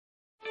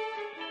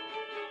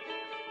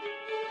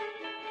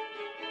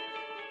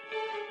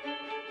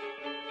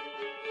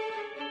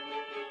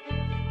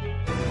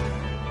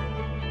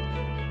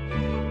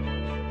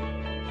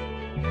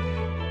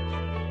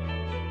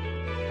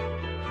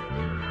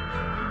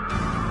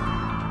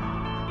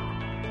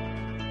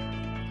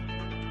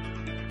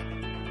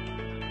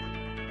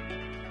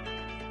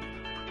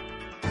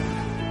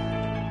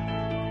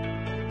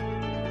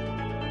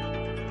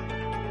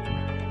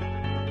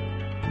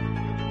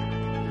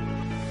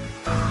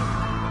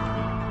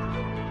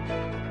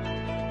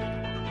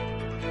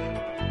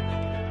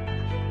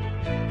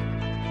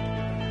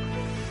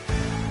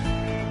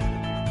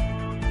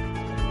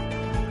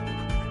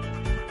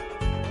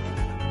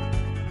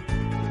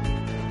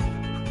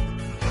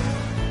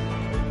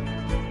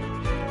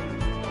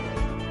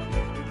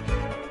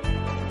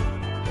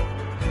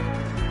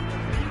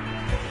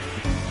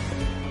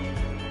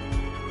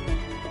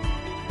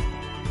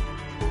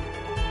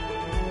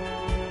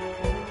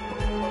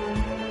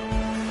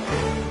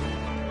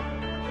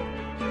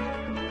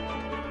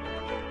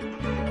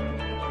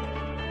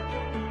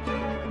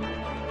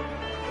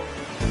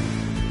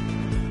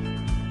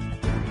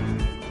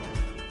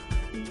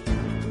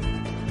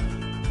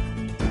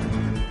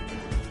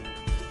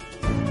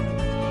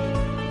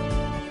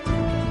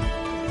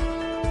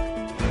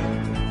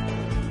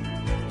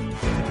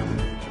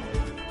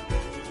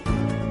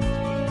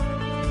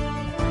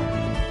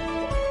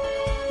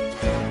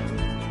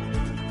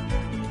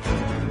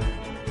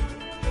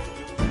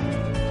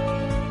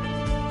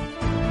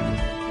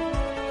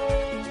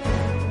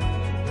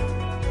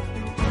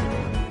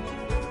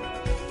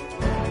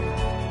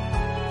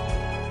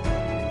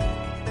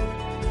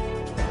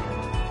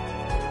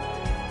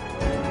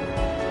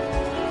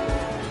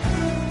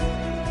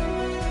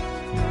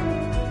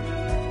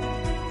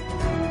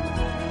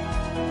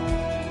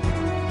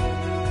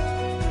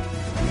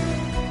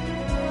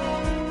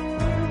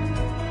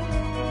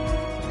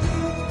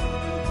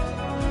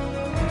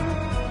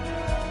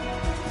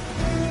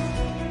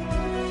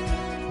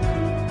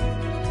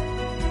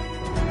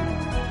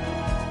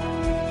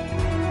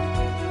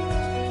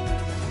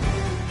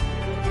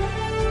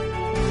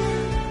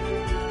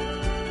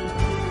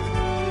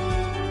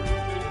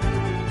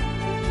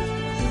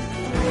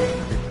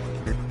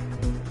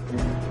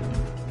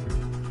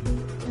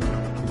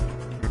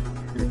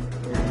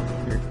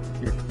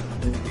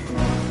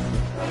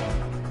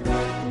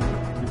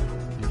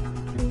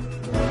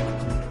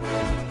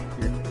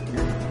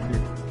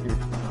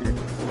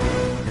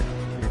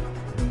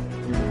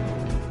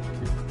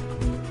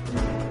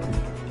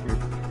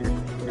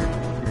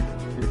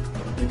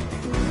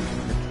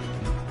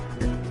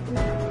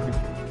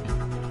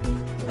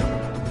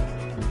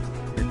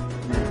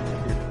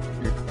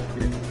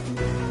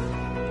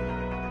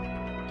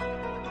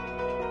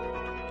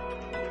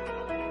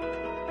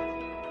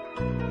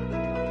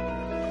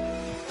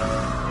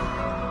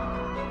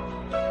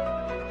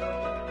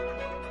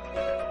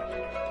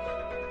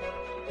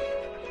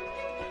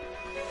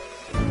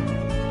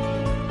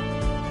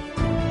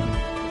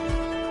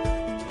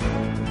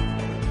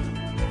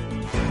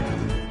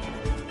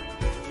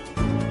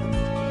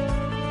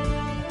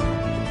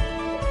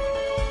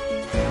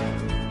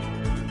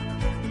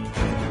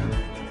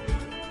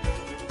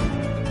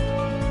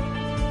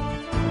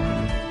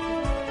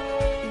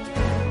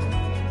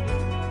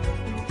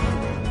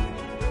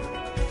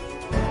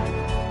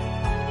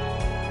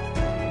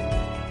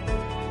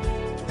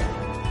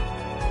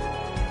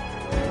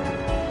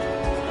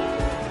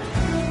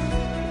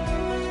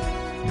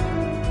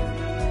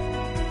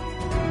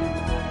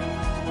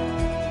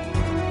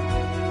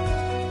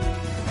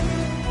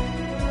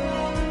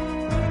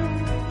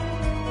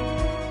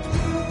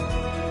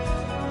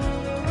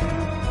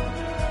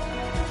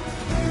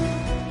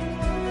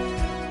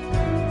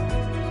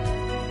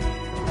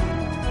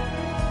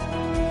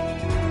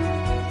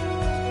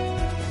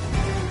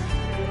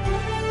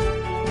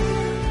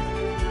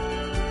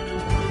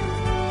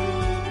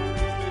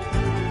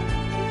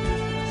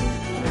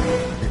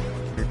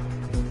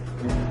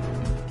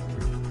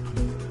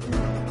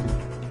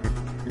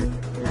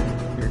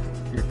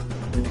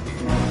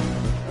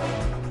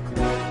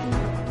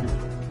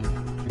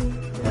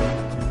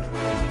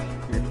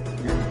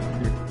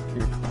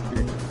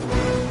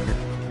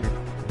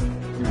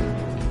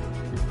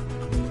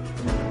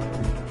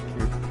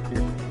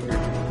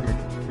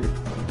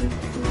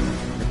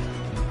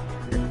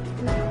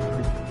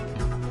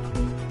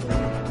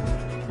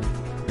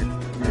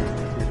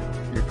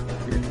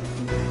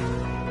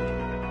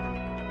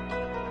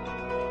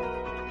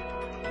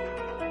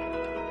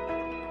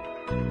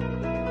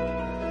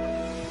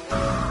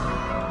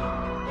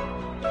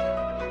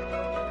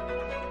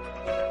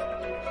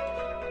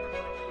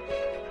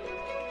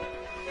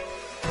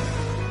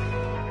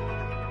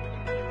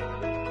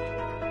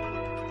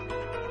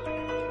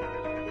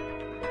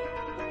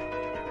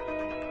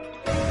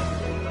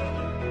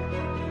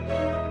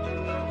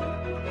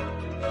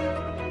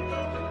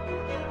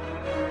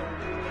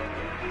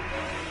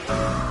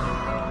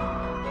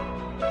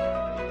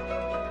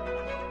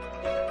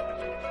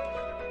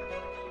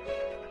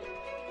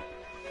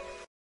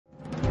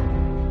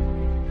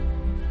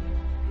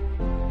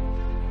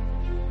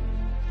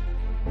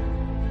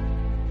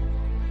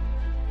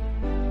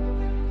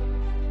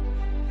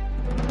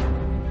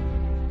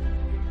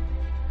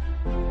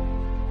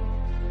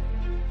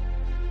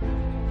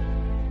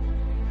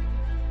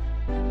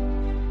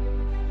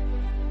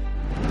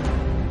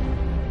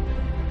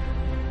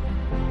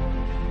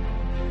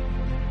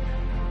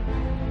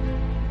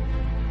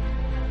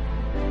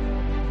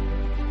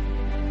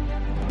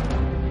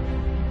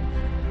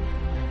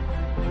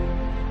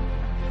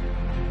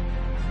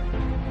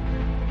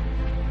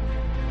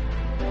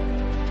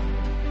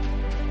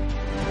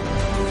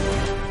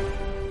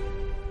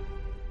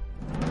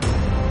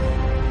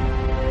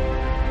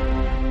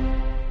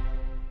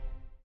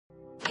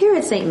Here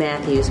at St.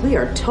 Matthew's, we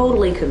are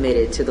totally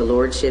committed to the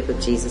Lordship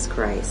of Jesus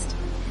Christ.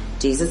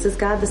 Jesus is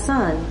God the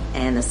Son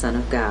and the Son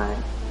of God.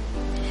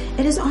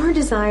 It is our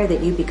desire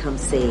that you become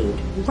saved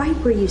right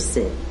where you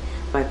sit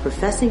by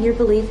professing your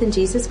belief in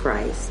Jesus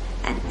Christ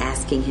and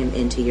asking Him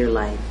into your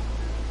life.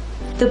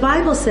 The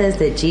Bible says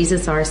that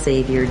Jesus, our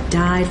Savior,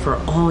 died for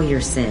all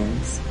your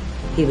sins.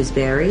 He was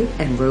buried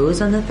and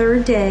rose on the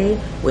third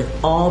day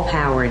with all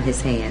power in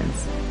His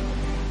hands.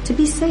 To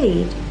be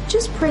saved,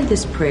 just pray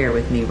this prayer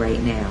with me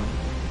right now.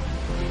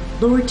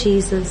 Lord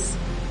Jesus,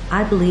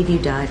 I believe you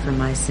died for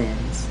my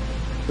sins,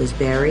 was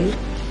buried,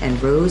 and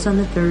rose on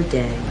the third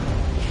day.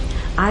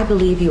 I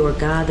believe you are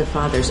God the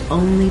Father's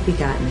only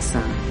begotten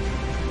Son.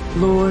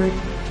 Lord,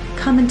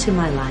 come into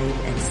my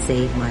life and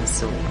save my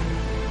soul.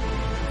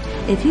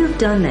 If you have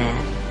done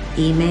that,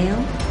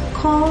 email,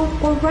 call,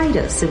 or write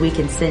us so we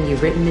can send you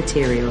written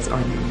materials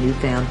on your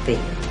newfound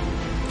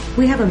faith.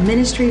 We have a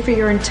ministry for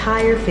your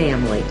entire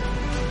family.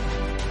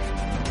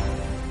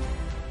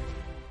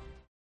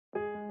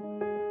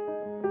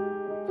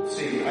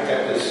 See, I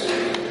got this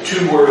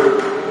two-word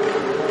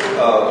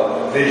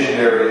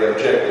visionary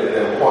objective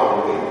and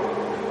quantity.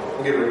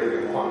 We'll get rid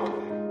of the quantity.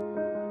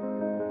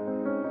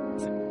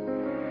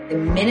 The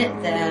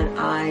minute that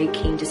I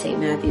came to St.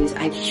 Matthew's,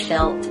 I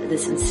felt the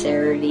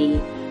sincerity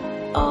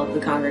of the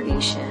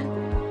congregation.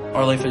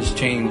 Our life has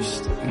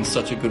changed in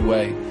such a good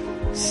way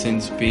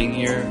since being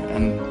here,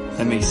 and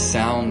that may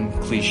sound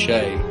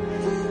cliche,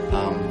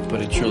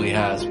 but it truly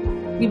has.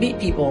 You meet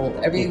people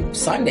every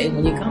Sunday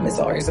when you come. It's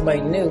always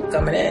somebody new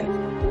coming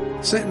in.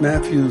 St.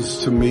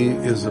 Matthew's to me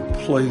is a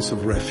place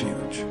of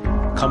refuge.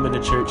 Coming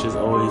to church has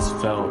always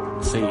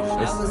felt safe.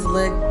 I was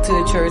led to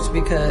the church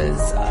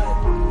because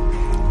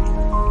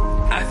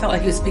I felt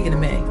like he was speaking to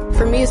me.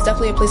 For me, it's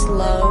definitely a place to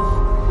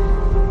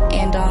love,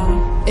 and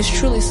it's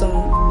truly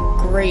some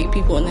great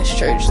people in this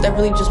church that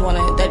really just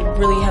that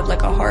really have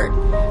like a heart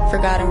for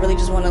God and really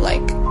just want to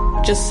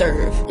just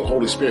serve. The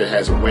Holy Spirit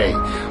has a way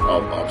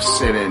of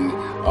sending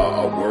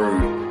a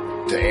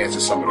word to answer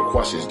some of the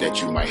questions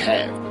that you might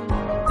have.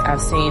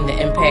 I've seen the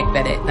impact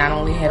that it not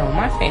only had on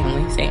my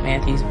family, St.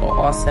 Matthew's, but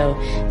also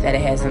that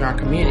it has in our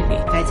community.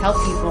 I tell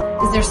people,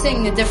 because they're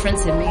seeing the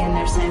difference in me, and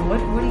they're saying,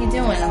 what are you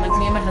doing? I'm like,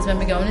 me and my husband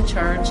have been going to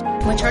church.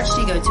 What church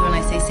do you go to? And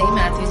I say St.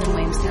 Matthew's in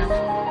Williamstown.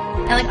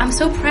 And I'm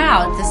so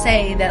proud to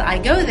say that I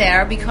go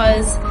there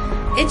because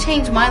it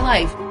changed my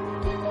life.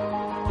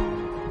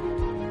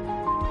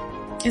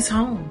 It's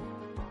home.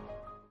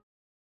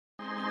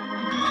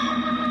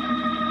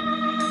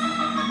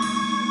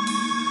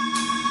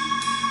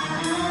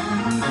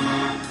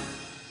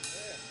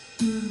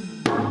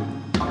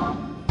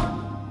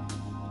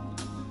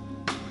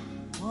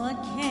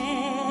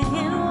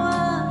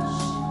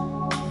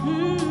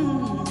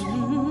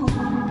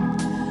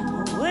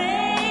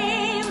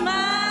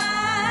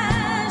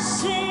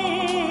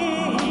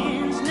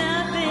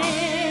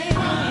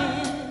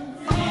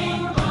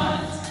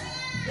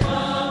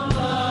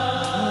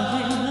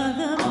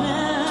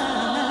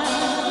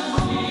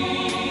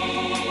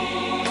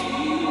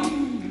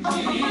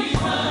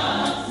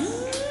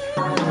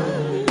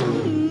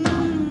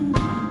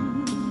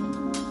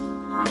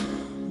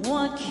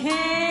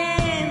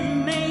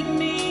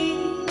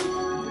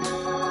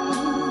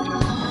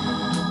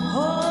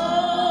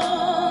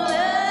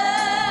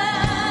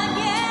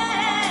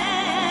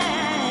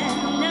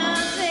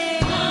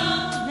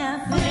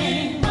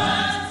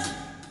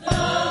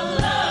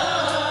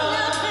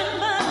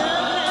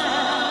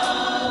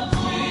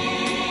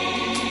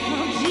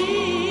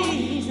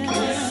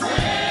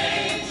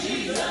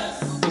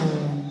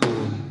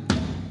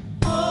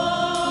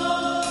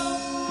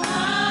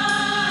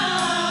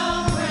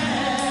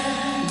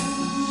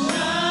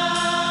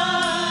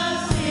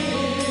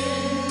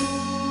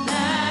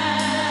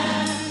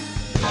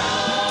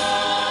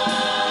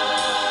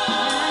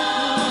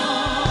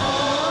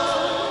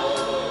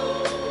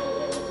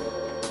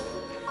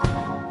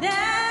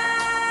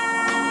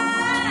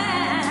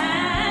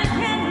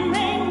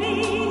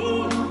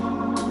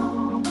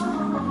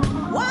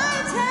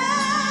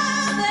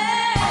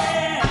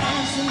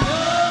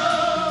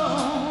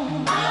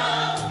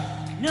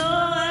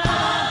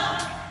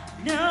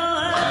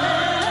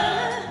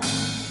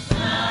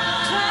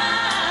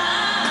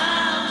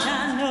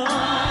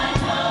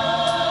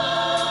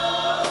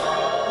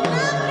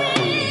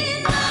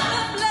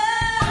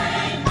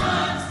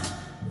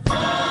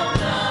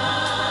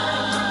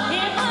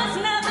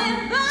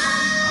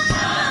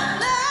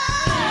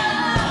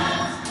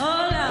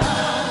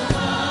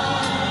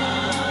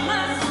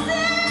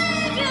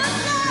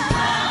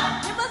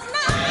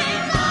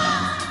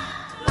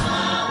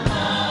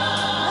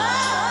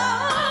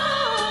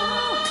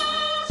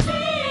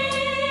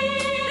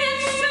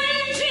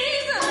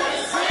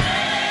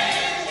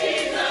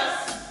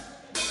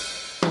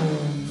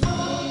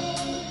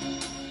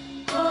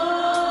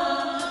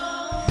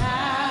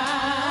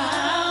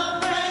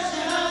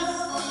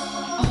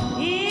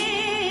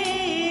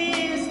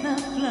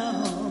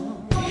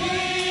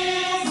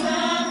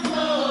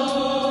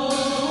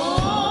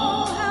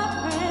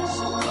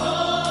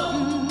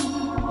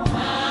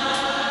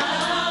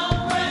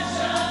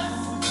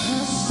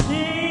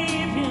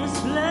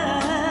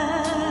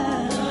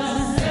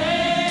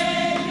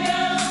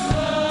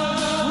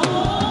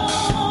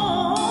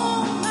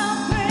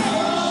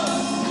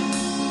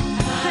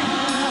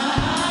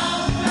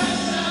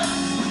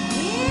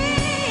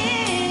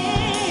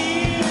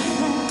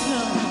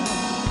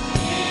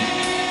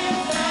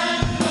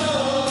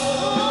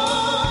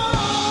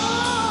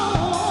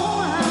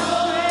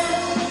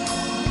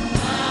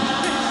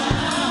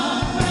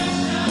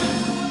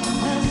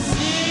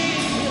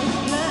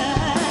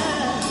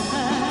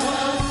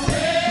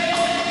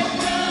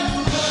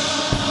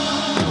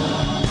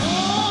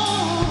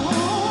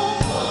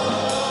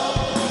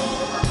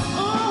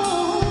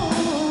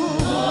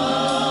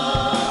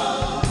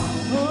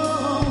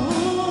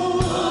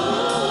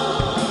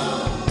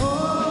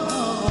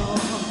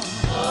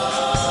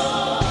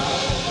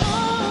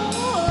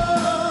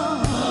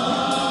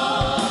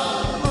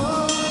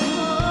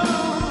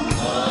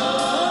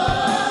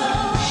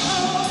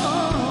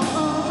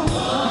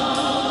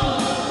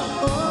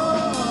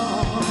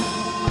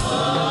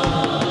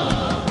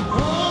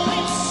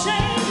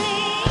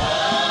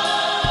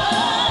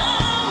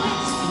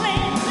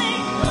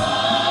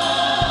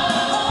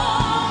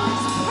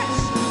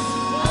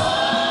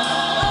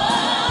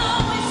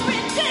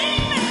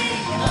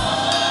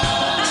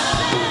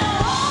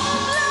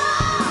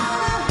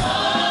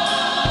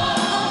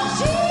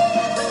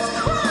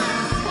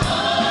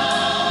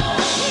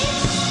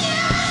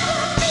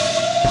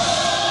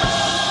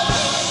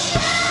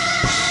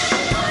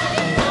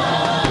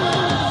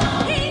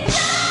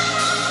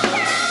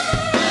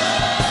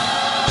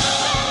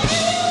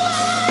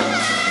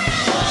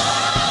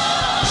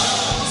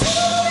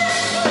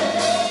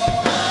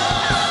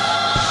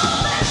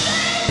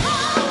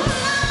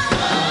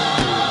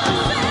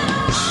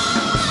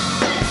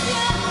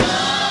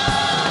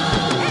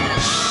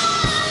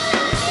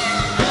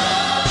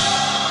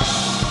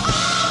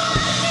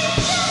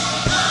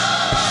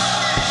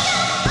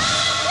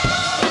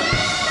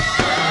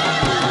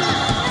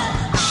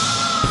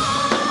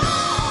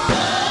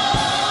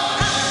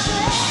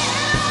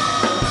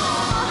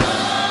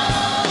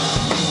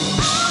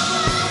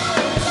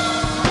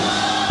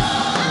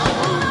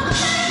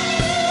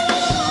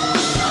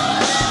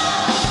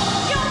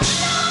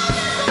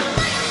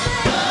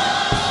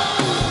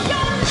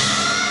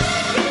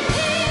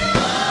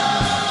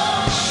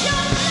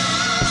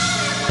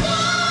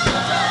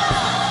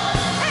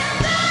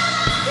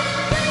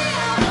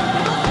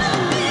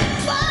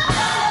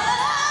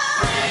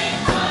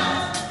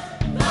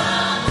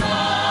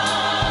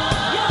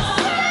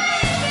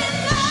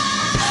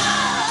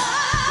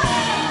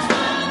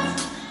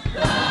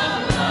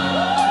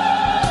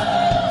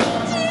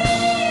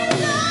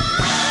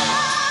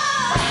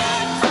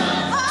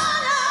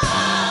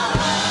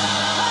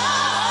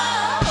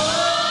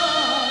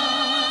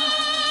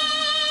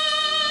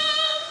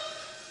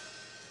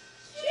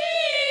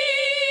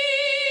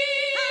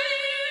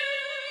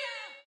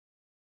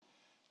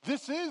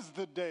 is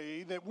the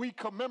day that we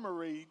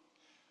commemorate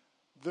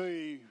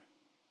the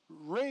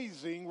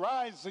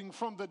rising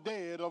from the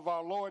dead of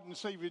our Lord and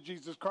Savior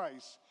Jesus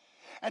Christ.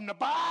 And the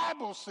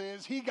Bible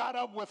says he got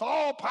up with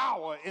all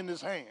power in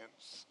his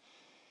hands.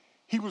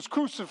 He was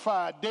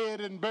crucified,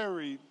 dead and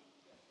buried,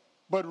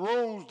 but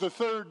rose the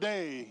third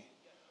day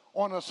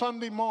on a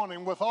Sunday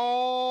morning with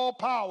all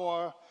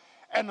power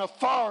and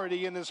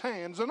authority in his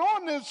hands. And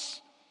on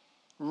this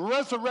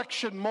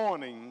resurrection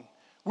morning,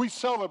 we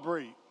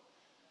celebrate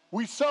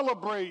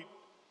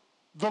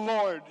the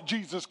Lord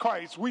Jesus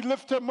Christ. We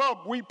lift him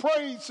up. We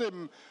praise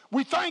him.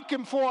 We thank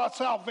him for our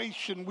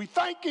salvation. We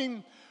thank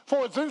him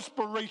for his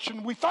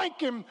inspiration. We thank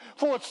him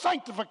for his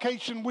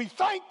sanctification. We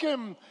thank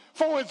him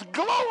for his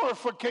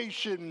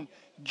glorification.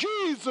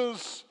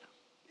 Jesus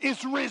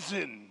is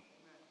risen.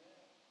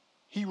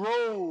 He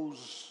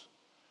rose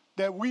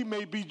that we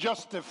may be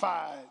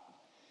justified.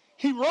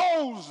 He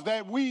rose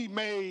that we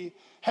may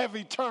have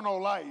eternal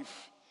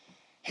life.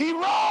 He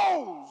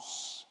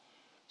rose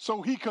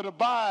so he could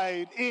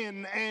abide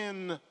in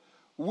and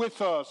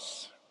with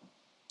us.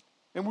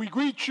 And we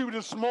greet you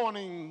this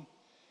morning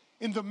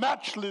in the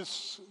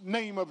matchless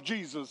name of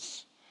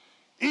Jesus.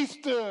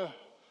 Easter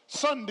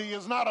Sunday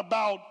is not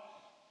about,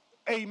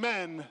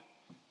 amen,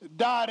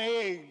 dyed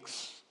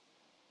eggs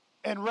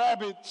and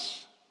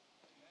rabbits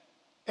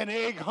and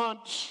egg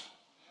hunts.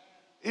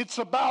 It's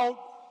about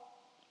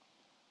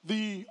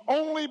the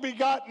only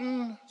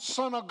begotten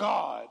Son of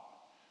God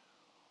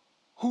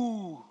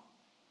who,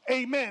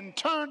 amen,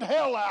 turned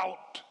hell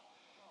out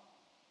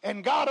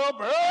and got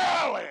up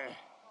early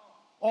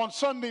on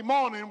Sunday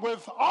morning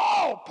with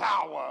all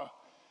power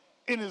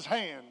in his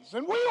hands.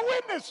 And we are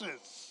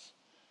witnesses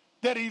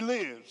that he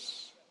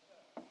lives.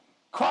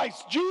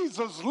 Christ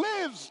Jesus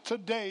lives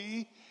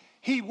today.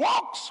 He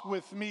walks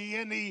with me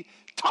and he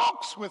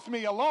talks with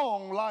me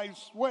along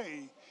life's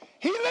way.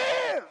 He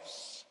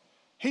lives.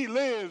 He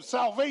lives.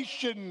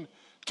 Salvation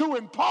to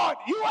impart.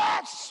 You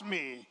ask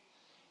me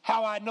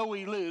how I know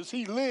he lives.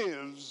 He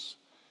lives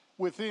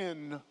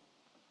within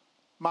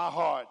my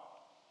heart.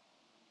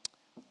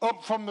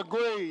 Up from the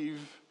grave,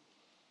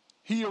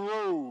 he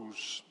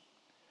arose.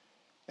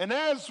 And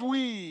as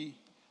we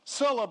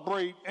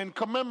celebrate and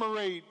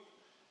commemorate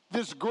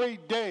this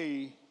great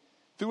day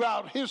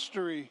throughout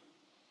history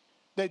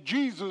that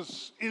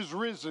Jesus is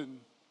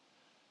risen,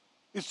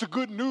 it's the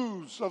good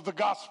news of the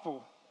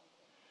gospel.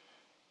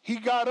 He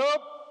got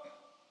up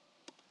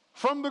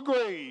from the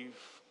grave.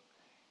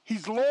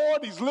 He's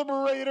Lord, he's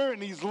liberator,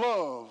 and he's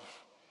love.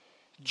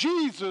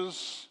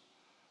 Jesus,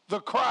 the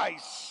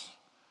Christ,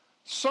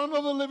 Son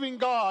of the living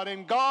God,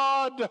 and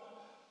God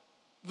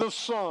the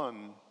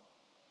Son.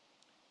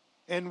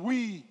 And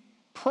we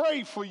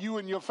pray for you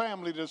and your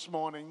family this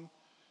morning.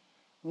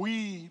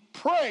 We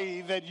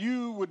pray that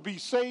you would be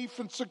safe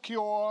and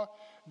secure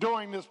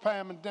during this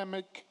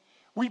pandemic.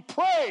 We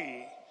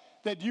pray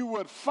that you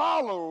would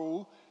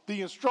follow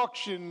the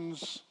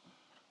instructions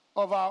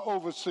of our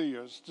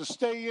overseers to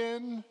stay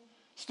in,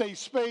 stay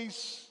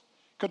spaced,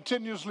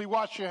 continuously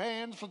wash your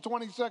hands for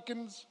 20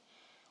 seconds,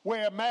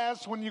 wear a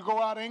mask when you go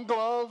out and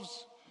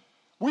gloves.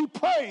 We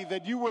pray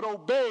that you would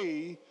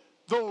obey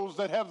those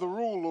that have the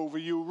rule over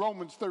you,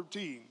 Romans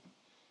 13.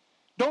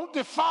 Don't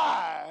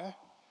defy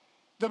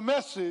the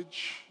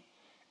message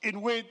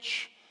in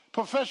which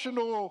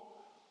professional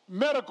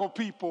medical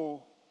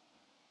people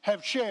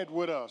have shared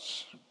with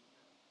us.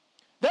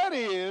 That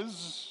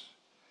is,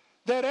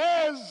 that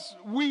as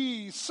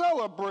we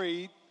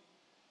celebrate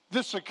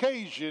this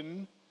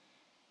occasion,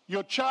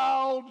 your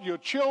child, your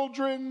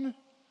children,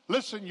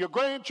 listen, your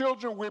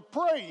grandchildren, we're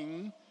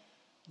praying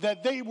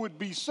that they would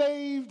be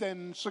saved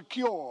and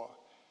secure.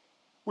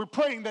 We're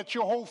praying that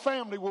your whole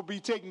family will be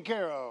taken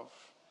care of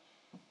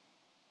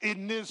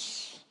in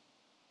this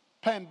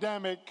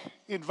pandemic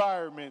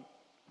environment.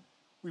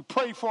 We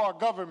pray for our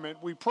government.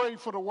 We pray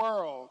for the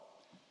world.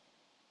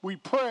 We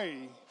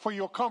pray for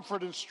your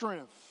comfort and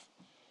strength.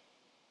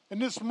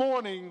 And this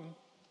morning,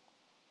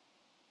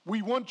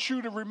 we want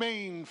you to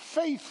remain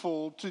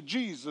faithful to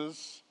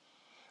Jesus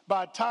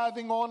by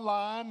tithing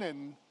online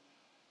and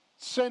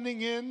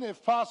sending in,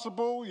 if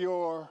possible,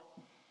 your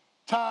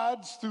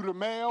tithes through the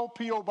mail,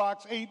 P.O.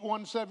 Box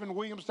 817,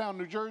 Williamstown,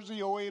 New Jersey,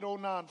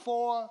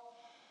 08094.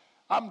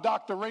 I'm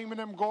Dr.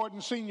 Raymond M.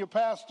 Gordon, Senior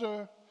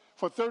Pastor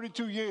for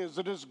 32 years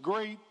of this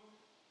great,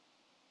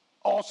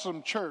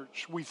 awesome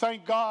church. We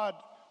thank God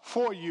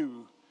for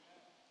you.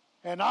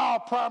 And our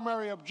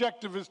primary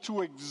objective is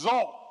to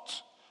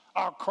exalt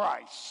our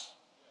Christ.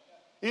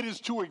 It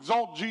is to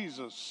exalt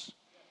Jesus.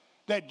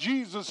 That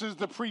Jesus is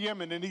the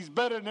preeminent. He's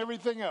better than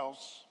everything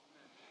else.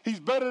 He's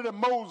better than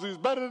Moses,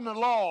 better than the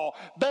law,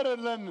 better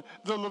than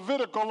the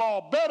Levitical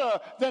law, better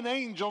than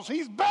angels.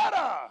 He's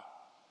better.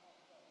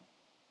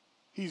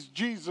 He's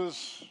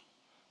Jesus,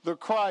 the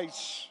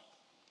Christ,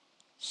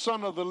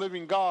 Son of the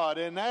living God.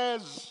 And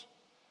as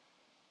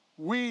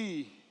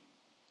we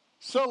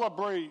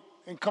celebrate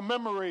and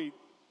commemorate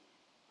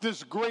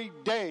this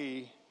great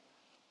day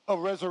of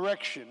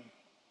resurrection,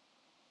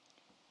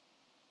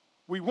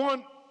 we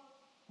want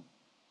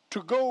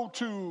to go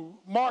to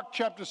Mark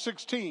chapter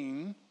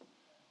 16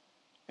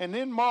 And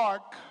in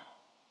Mark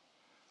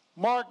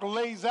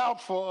lays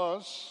out for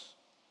us,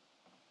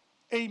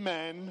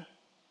 amen,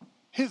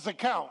 his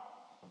account.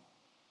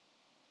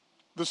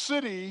 The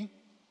city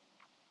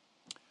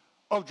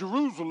of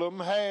Jerusalem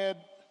had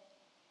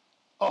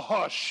a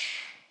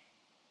hush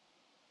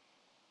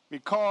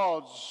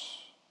because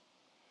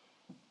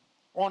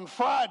on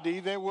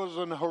Friday there was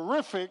an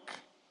horrific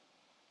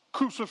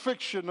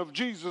crucifixion of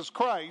Jesus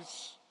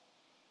Christ,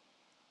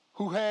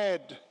 who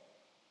had,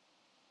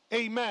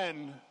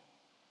 amen,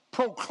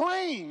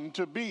 proclaimed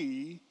to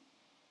be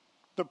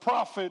the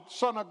prophet,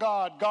 Son of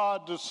God,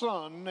 God the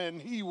Son,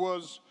 and he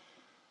was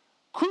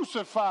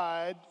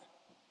crucified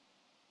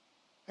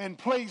and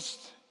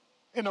placed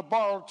in a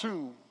borrowed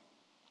tomb.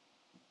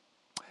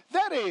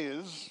 That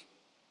is,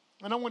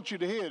 and I want you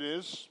to hear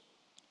this,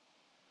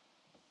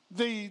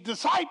 the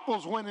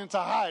disciples went into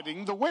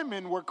hiding, the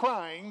women were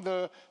crying,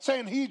 the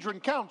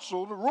Sanhedrin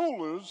council, the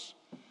rulers,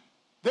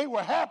 they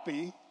were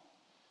happy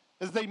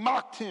as they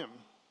mocked him.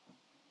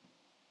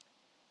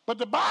 But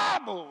the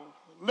Bible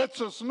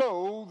lets us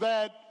know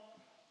that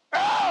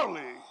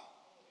early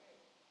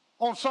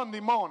on Sunday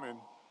morning,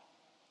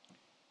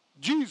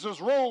 Jesus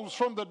rose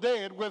from the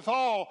dead with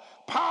all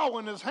power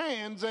in his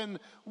hands, and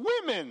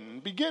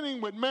women,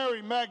 beginning with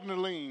Mary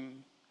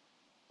Magdalene,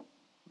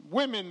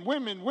 women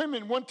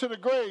went to the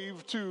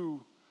grave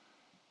to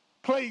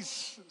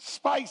place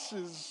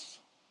spices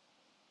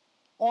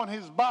on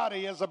his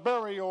body as a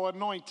burial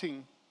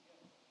anointing.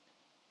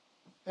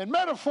 And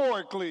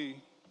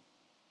metaphorically,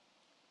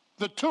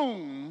 the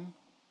tomb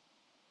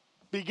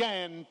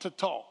began to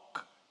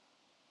talk.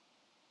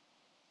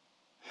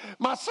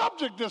 My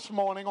subject this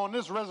morning on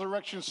this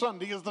Resurrection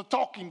Sunday is the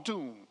talking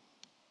tomb,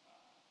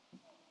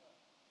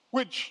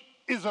 which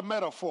is a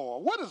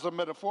metaphor. What is a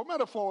metaphor?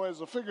 Metaphor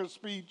is a figure of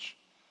speech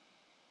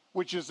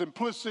which is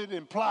implicit,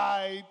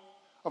 implied,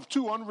 of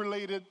two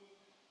unrelated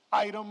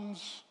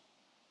items,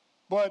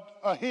 but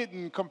a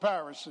hidden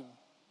comparison.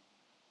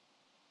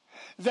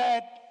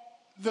 That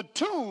the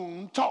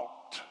tomb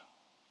talked,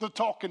 the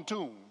talking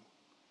tomb.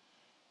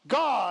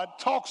 God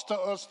talks to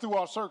us through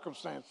our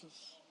circumstances.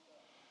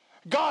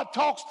 God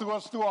talks to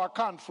us through our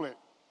conflict.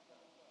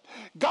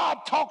 God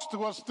talks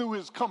to us through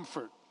his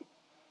comfort.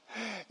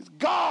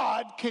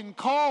 God can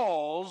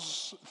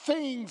cause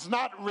things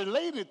not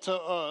related to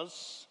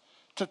us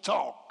to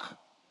talk.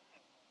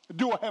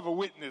 Do I have a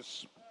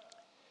witness?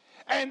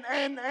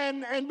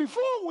 And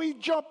before we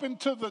jump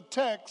into the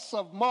text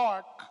of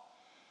Mark,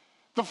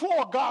 the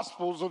four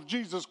Gospels of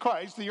Jesus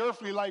Christ, the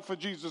earthly life of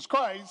Jesus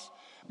Christ,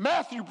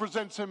 Matthew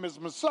presents him as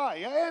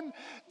Messiah. And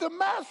the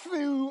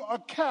Matthew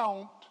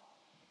account,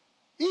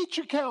 each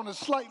account is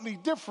slightly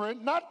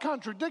different, not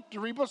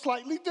contradictory, but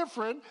slightly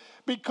different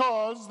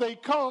because they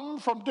come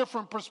from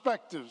different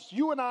perspectives.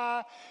 You and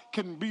I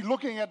can be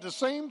looking at the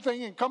same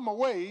thing and come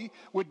away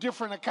with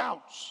different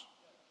accounts.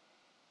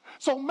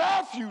 So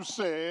Matthew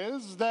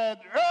says that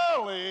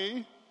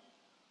early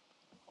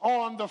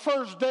on the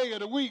first day of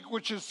the week,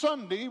 which is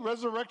Sunday,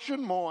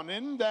 resurrection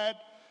morning, that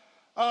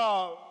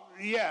the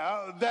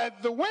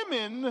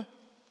women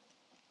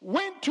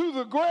went to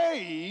the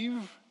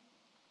grave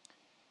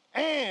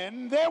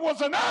and there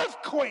was an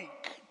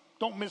earthquake.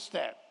 Don't miss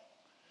that.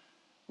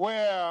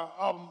 Where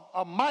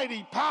a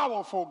mighty,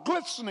 powerful,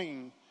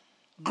 glistening,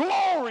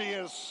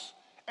 glorious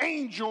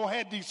angel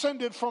had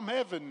descended from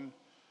heaven.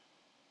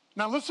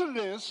 Now listen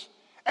to this.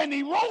 And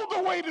he rolled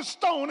away the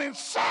stone and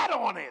sat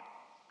on it.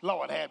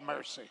 Lord have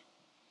mercy.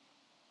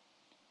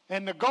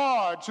 And the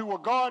guards who were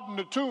guarding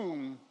the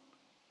tomb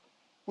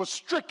were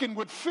stricken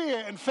with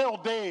fear and fell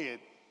dead.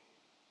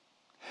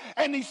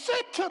 And he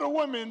said to the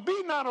women,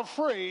 "Be not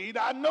afraid.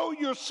 I know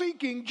you're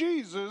seeking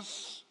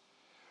Jesus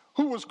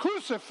who was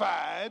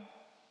crucified.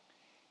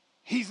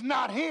 He's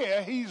not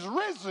here. He's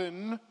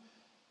risen,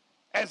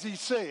 as he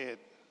said.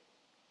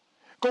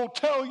 Go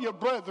tell your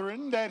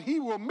brethren that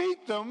he will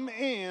meet them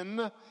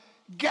in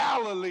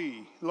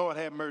Galilee." Lord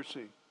have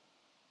mercy.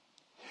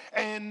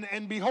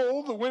 And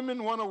behold, the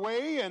women went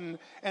away, and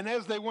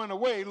as they went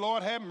away,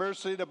 Lord have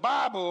mercy, the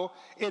Bible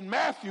in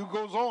Matthew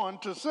goes on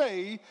to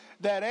say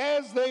that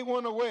as they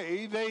went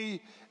away,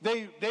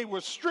 they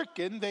were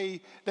stricken, they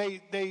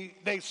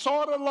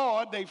saw the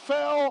Lord, they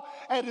fell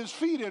at his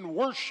feet and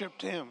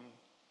worshiped him.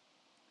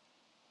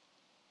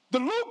 The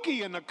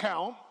Lukean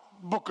account,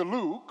 book of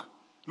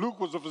Luke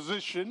was a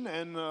physician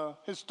and a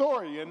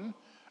historian.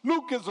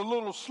 Luke is a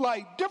little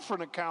slight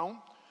different account.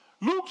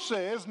 Luke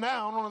says,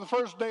 now on the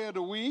first day of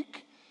the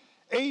week,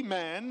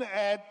 amen,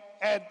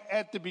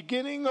 at the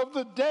beginning of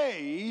the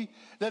day,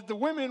 that the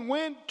women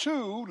went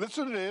to,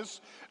 listen to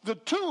this, the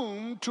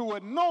tomb to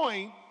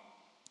anoint,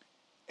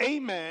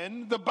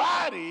 amen, the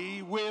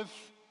body with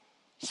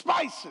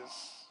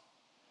spices.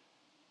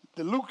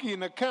 The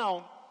Lukean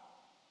account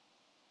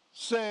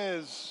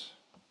says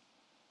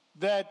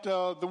that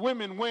the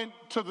women went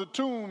to the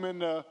tomb and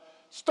the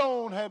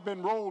stone had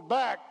been rolled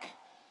back,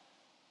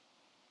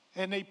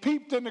 and they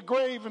peeped in the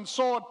grave and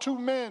saw two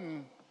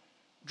men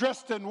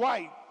dressed in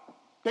white.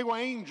 They were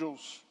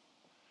angels.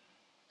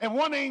 And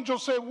one angel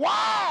said,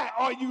 "Why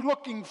are you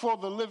looking for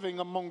the living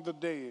among the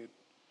dead?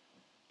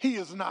 he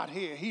is not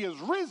here. He is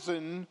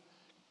risen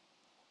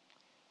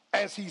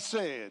as he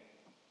said.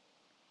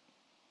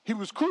 He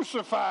was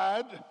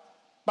crucified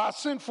by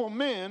sinful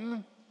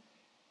men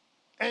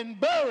and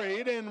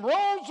buried and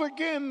rose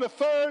again the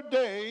third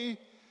day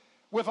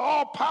with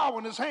all power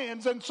in his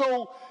hands. And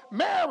so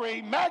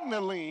Mary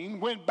Magdalene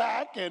went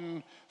back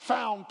and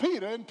found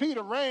Peter, and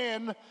Peter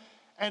ran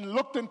and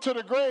looked into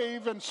the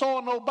grave and saw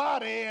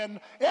nobody,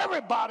 and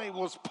everybody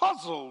was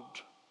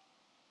puzzled.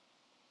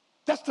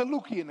 That's the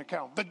Lukean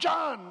account. The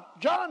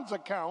John's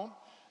account,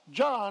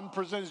 John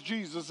presents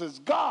Jesus as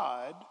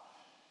God.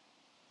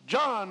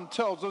 John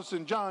tells us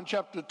in John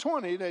chapter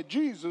 20 that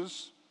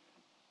Jesus,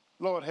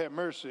 Lord have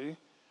mercy,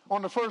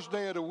 on the first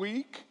day of the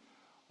week,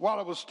 while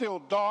it was still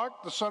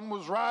dark, the sun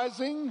was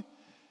rising,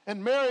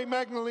 and Mary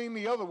Magdalene,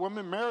 the other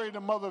woman, Mary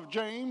the mother of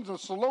James, and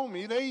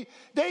Salome, they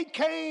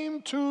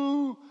came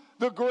to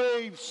the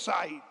grave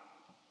site.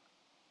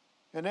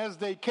 And as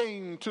they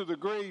came to the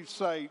grave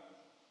site,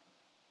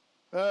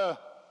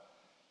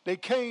 they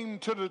came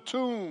to the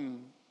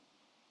tomb.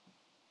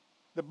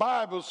 The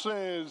Bible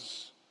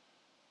says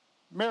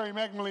Mary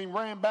Magdalene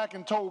ran back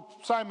and told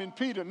Simon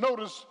Peter.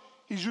 Notice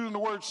he's using the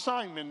word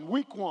Simon,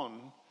 weak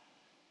one.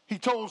 He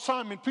told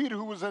Simon Peter,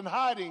 who was in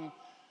hiding,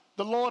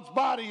 the Lord's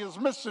body is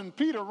missing.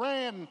 Peter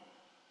ran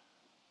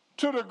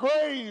to the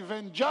grave,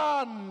 and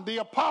John, the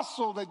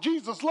apostle that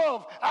Jesus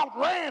loved,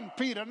 outran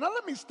Peter. Now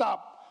let me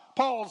stop,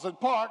 pause, and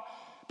park,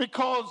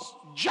 because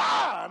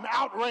John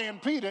outran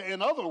Peter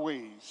in other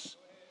ways.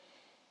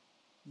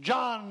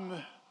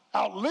 John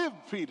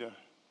outlived Peter.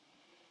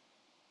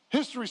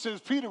 History says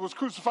Peter was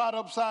crucified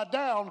upside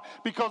down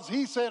because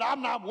he said,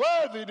 I'm not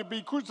worthy to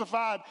be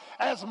crucified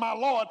as my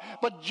Lord.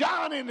 But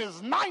John in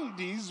his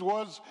 90s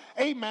was,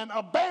 amen,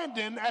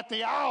 abandoned at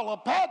the Isle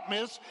of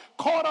Patmos,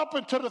 caught up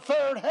into the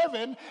third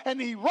heaven, and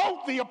he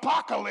wrote the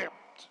apocalypse.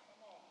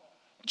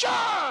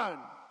 John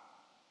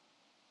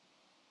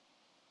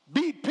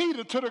beat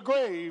Peter to the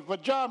grave,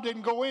 but John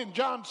didn't go in.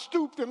 John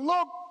stooped and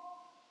looked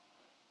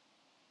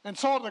and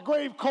saw the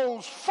grave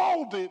clothes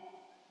folded.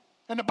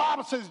 And the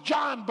Bible says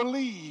John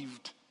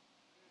believed.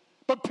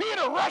 But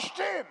Peter rushed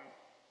in.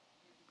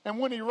 And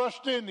when he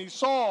rushed in, he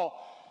saw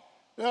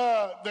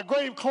the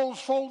grave clothes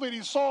folded.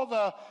 He saw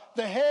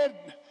the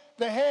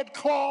head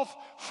cloth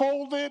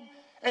folded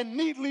and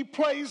neatly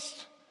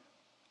placed.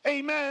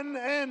 Amen.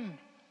 And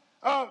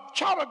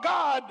child of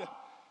God,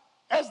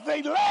 as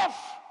they left,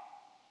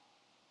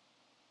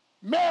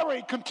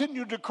 Mary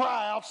continued to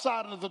cry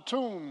outside of the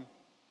tomb.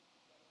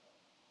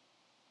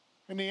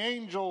 And the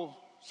angel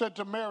said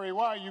to Mary,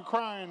 why are you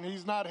crying?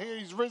 He's not here.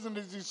 He's risen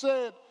as he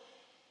said.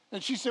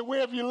 And she said, where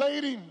have you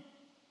laid him?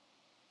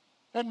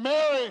 And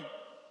Mary,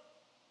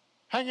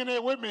 hanging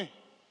there with me,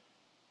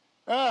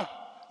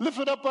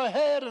 lifted up her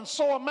head and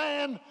saw a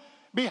man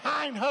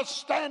behind her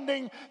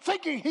standing,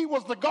 thinking he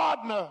was the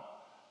gardener.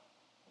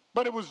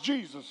 But it was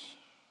Jesus.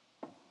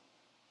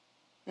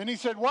 And he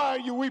said, why are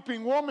you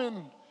weeping,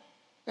 woman?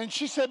 And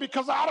she said,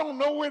 because I don't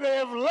know where they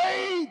have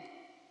laid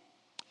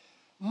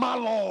my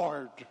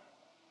Lord.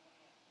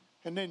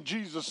 And then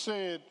Jesus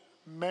said,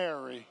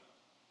 Mary.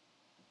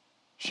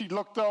 She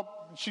looked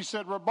up and she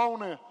said,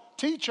 Rabboni,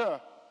 teacher.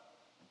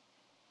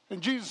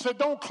 And Jesus said,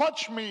 don't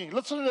clutch me.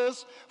 Listen to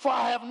this. For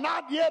I have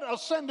not yet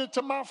ascended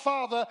to my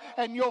Father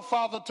and your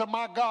Father, to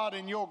my God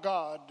and your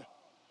God.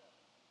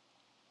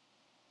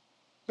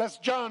 That's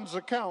John's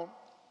account.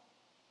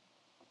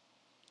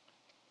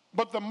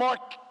 But the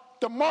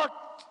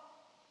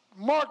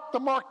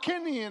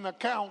Markinian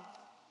account,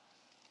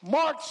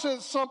 Mark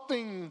says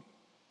something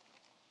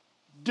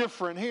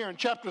different here in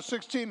chapter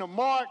 16 of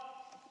Mark.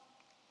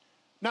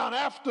 Now,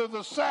 after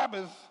the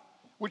Sabbath,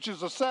 which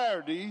is a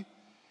Saturday,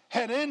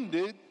 had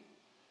ended,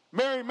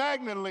 Mary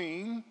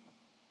Magdalene,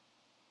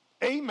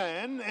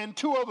 amen, and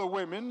two other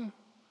women,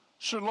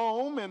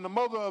 Salome and the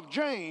mother of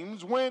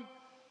James, went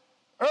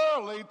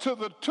early to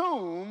the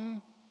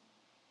tomb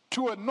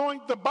to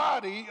anoint the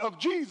body of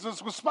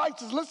Jesus with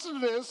spices. Listen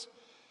to this.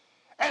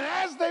 And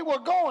as they were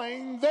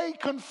going, they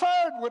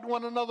conferred with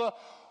one another,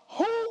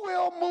 who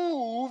will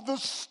move the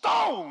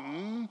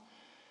stone,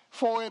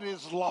 for it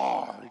is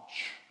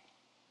large.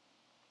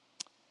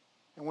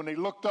 And when they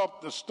looked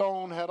up, the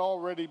stone had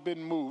already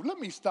been moved. Let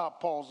me stop,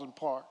 pause, and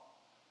park.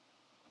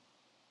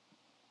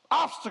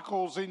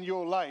 Obstacles in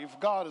your life,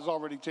 God has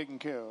already taken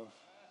care of.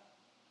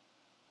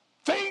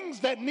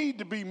 Things that need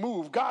to be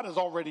moved, God has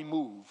already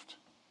moved.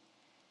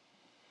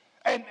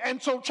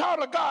 And so, child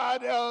of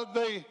God,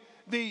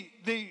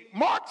 the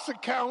Mark's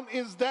account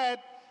is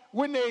that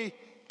when they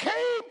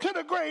came to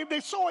the grave, they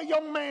saw a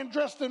young man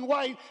dressed in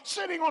white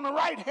sitting on the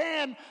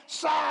right-hand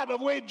side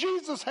of where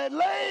Jesus had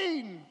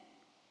lain.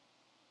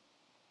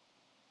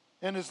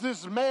 And it's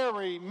this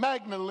Mary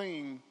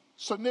Magdalene,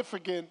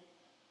 significant,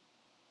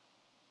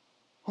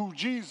 who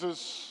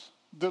Jesus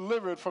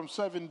delivered from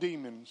 7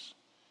 demons.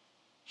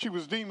 She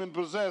was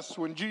demon-possessed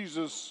when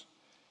Jesus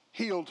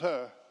healed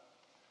her.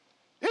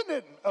 Isn't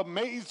it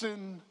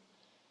amazing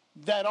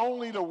that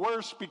only the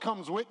worst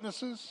becomes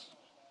witnesses?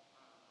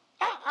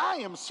 I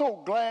am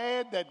so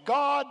glad that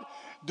God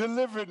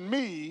delivered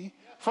me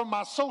from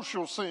my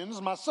social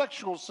sins, my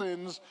sexual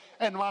sins,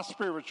 and my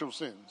spiritual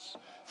sins.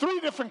 3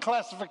 different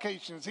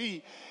classifications.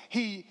 He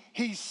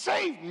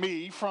saved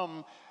me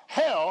from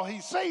hell. He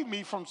saved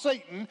me from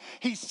Satan.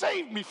 He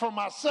saved me from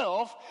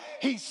myself.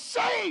 He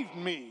saved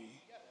me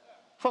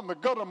from the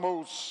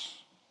guttermost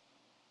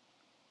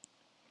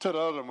to the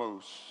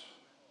uttermost.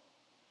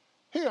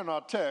 Here in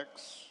our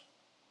text,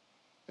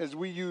 as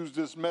we use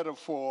this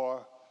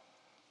metaphor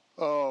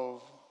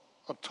of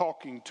a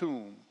talking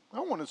tomb,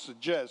 I want to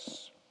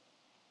suggest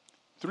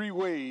 3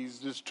 ways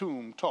this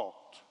tomb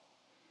talked.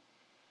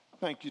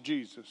 Thank you,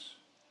 Jesus.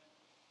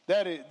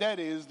 That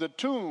is the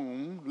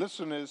tomb,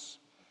 listen to this,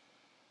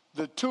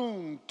 the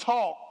tomb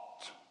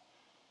talked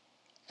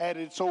at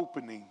its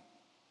opening,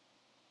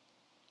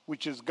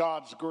 which is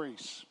God's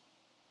grace.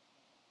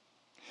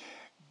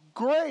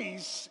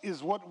 Grace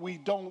is what we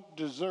don't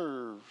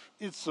deserve.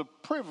 It's a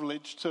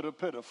privilege to the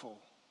pitiful.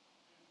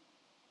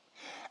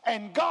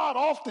 And God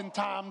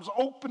oftentimes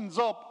opens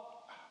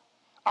up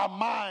our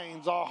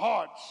minds, our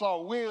hearts,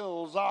 our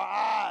wills, our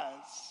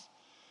eyes,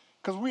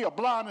 because we are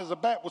blind as a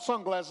bat with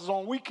sunglasses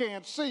on. We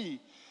can't see.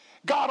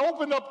 God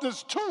opened up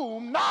this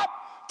tomb not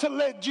to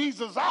let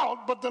Jesus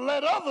out, but to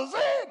let others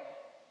in.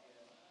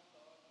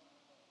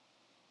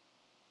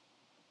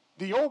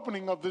 The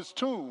opening of this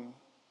tomb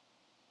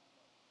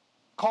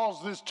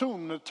caused this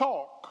tomb to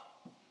talk.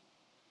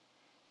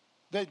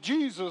 That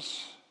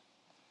Jesus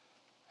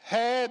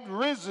had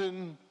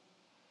risen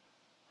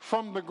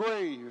from the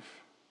grave.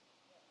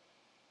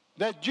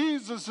 That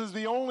Jesus is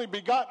the only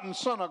begotten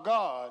Son of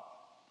God.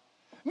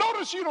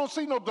 Notice you don't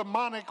see no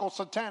demonic or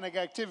satanic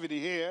activity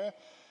here,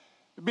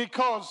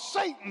 because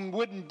Satan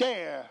wouldn't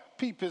dare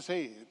peep his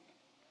head.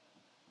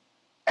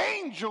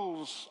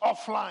 Angels are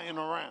flying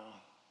around.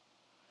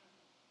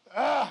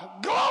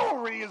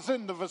 Glory is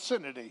in the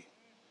vicinity.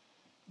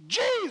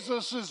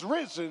 Jesus is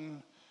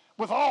risen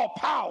with all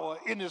power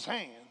in his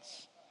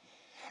hands.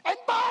 And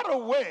by the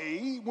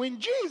way, when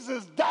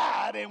Jesus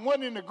died and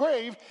went in the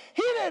grave,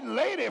 he didn't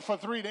lay there for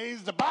 3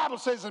 days. The Bible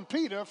says in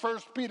 1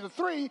 Peter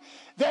 3,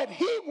 that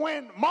he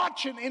went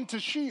marching into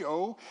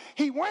Sheol.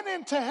 He went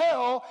into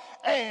hell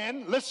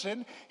and,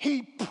 listen,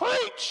 he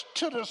preached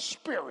to the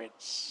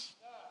spirits.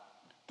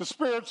 The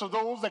spirits of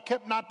those that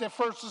kept not their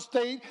first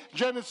estate,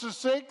 Genesis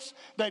 6,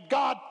 that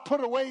God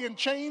put away in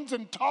chains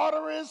and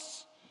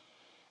Tartarus.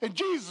 And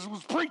Jesus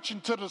was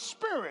preaching to the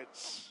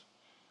spirits.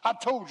 I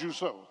told you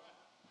so.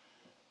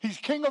 He's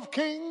King of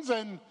Kings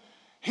and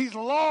he's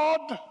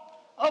Lord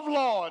of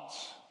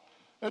Lords.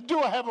 Do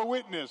I have a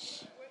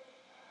witness?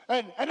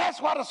 And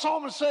that's why the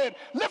psalmist said,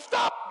 lift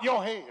up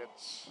your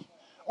heads,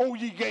 O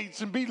ye gates,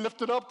 and be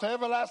lifted up to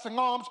everlasting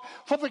arms,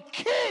 for the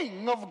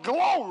King of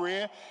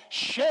glory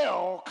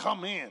shall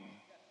come in.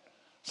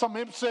 Some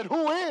of them said,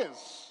 who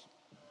is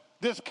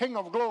this King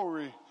of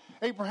glory?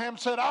 Abraham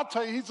said, I'll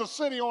tell you, he's a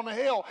city on a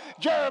hill.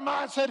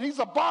 Jeremiah said, he's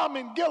a balm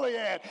in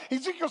Gilead.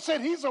 Ezekiel said,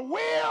 he's a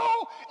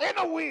wheel in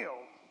a wheel.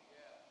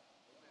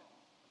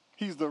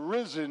 He's the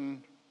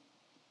risen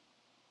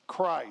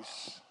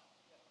Christ.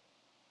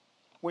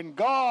 When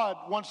God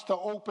wants to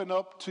open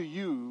up to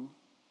you,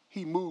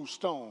 he moves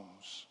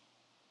stones.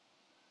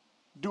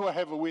 Do I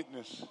have a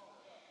witness?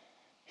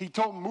 He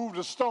told him move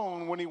the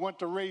stone when he went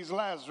to raise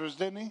Lazarus,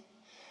 didn't he?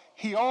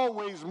 He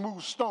always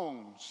moves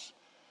stones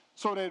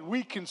so that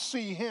we can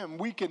see him,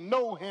 we can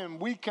know him,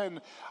 we can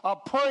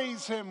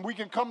praise him, we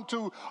can come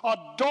to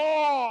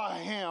adore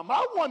him.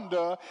 I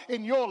wonder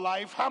in your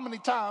life how many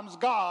times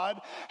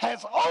God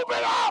has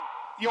opened up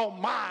your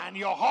mind,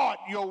 your heart,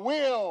 your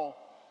will,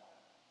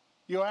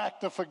 your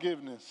act of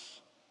forgiveness.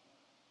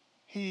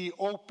 He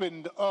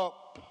opened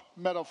up,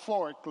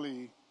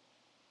 metaphorically,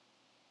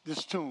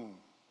 this tomb.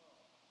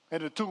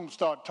 And the tomb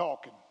started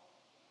talking.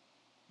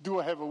 Do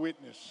I have a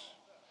witness?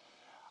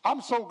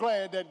 I'm so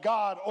glad that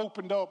God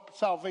opened up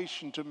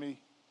salvation to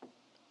me.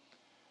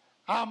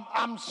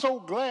 I'm so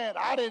glad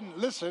I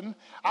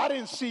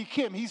didn't seek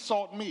him, he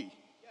sought me.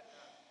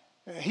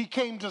 He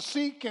came to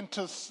seek and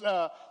to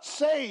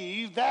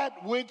save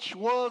that which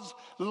was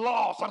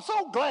lost. I'm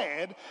so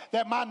glad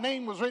that my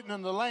name was written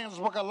in the Lamb's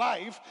Book of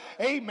Life.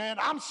 Amen.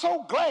 I'm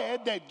so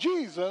glad that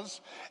Jesus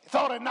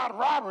thought it not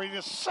robbery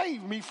to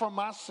save me from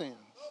my sins.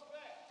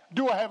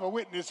 Do I have a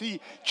witness?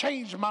 He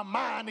changed my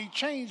mind. He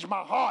changed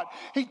my heart.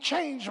 He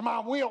changed my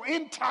will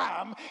in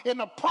time in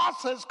a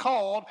process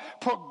called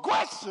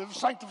progressive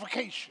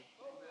sanctification.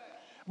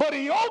 But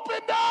he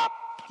opened up,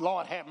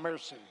 Lord have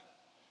mercy,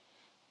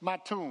 my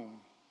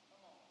tomb.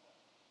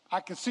 I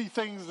can see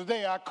things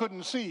today I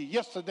couldn't see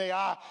yesterday.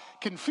 I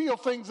can feel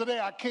things today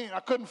I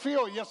couldn't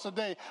feel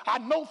yesterday. I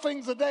know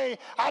things today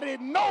I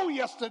didn't know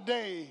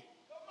yesterday.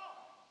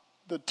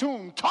 The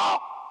tomb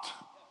talked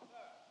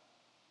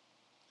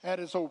at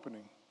its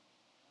opening.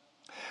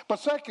 But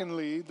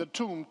secondly, the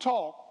tomb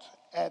talked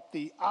at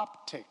the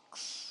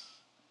optics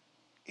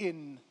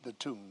in the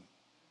tomb.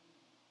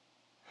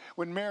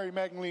 When Mary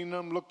Magdalene and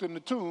them looked in the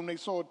tomb, they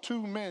saw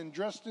 2 men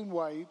dressed in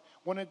white,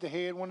 one at the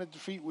head, one at the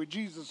feet, where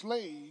Jesus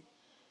laid.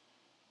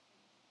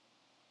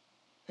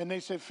 And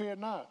they said, fear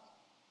not,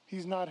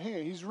 he's not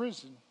here, he's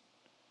risen.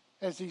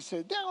 as he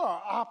said, there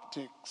are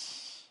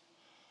optics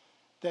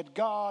that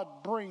God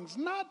brings,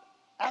 not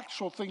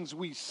actual things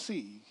we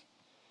see,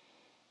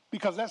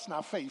 because that's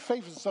not faith.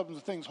 Faith is the substance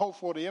of things hoped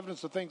for, the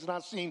evidence of things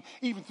not seen.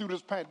 Even through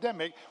this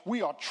pandemic,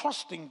 we are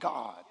trusting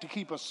God to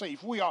keep us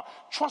safe. We are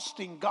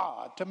trusting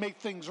God to make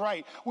things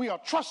right. We are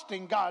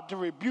trusting God to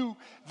rebuke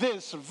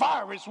this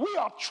virus. We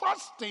are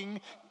trusting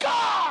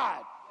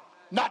God.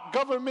 Not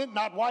government,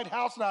 not White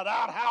House, not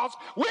outhouse.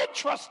 We're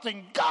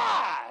trusting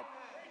God.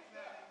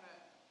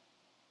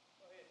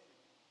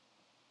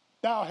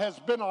 Thou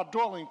hast been our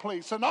dwelling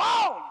place in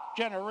all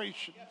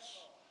generations.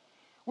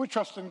 We're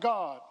trusting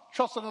God.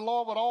 Trust in the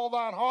Lord with all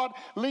thine heart.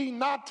 Lean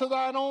not to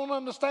thine own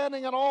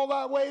understanding. In all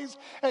thy ways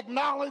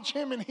acknowledge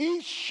him, and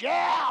he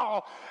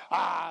shall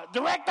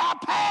direct our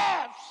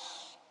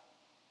paths.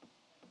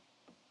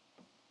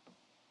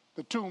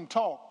 The tomb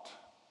talked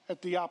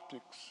at the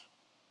optics.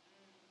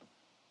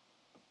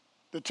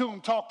 The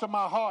tomb talked to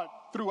my heart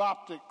through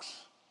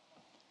optics.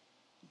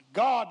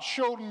 God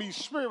showed me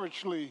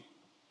spiritually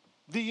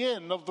the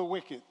end of the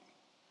wicked.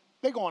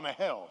 They're going to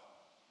hell.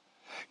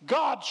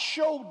 God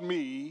showed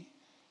me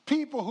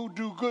people who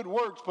do good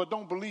works but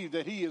don't believe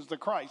that he is the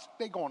Christ.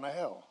 They're going to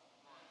hell.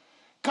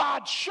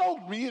 God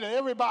showed me that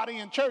everybody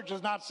in church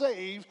is not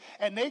saved,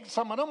 and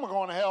some of them are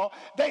going to hell.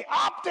 They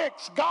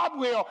optics. God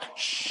will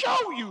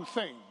show you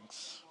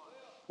things.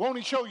 Won't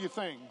he show you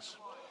things?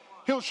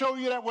 He'll show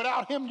you that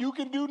without him you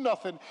can do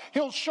nothing.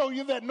 He'll show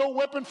you that no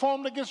weapon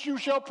formed against you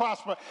shall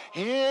prosper.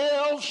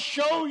 He'll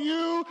show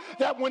you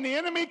that when the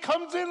enemy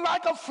comes in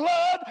like a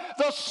flood,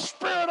 the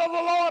Spirit of the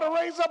Lord will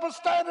raise up a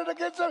standard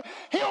against him.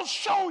 He'll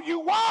show you,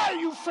 why are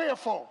you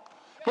fearful?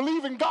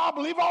 Believe in God,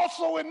 believe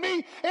also in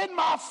me. In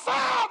my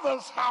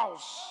Father's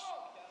house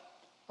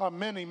are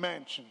many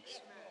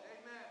mansions.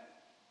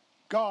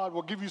 God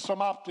will give you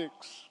some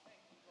optics.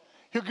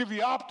 He'll give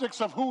you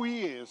optics of who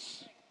he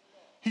is.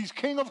 He's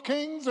King of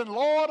kings and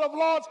Lord of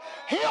lords.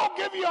 He'll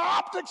give you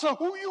optics of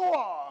who you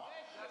are.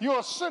 You're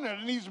a sinner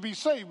that needs to be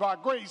saved by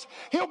grace.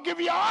 He'll give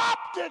you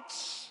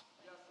optics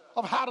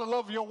of how to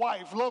love your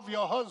wife, love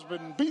your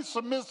husband, be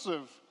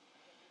submissive.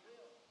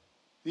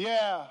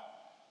 Yeah,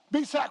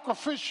 be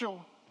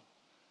sacrificial.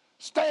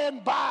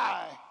 Stand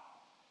by.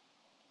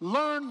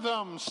 Learn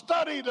them,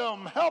 study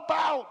them, help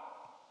out.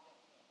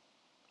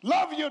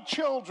 Love your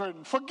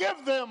children.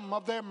 Forgive them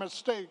of their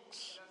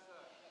mistakes.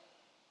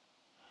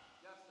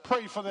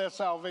 Pray for their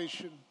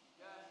salvation.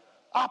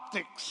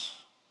 Optics.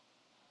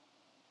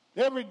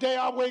 Every day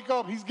I wake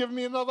up, he's giving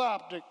me another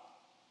optic.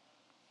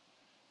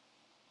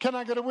 Can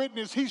I get a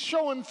witness? He's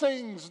showing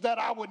things that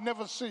I would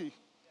never see.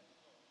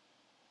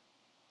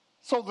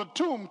 So the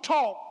tomb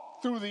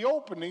talked through the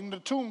opening. The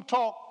tomb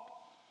talked,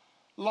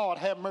 Lord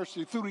have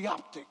mercy, through the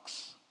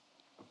optics.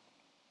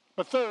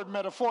 But third,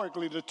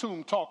 metaphorically, the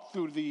tomb talked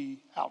through the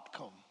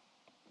outcome.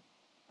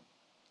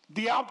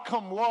 The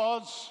outcome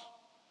was,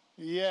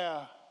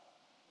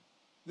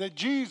 that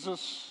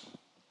Jesus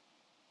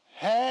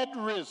had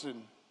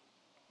risen.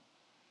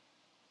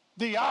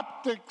 The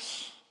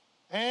optics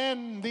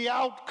and the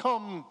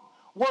outcome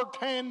worked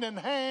hand in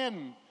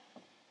hand.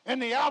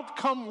 And the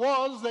outcome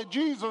was that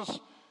Jesus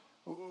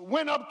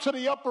went up to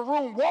the upper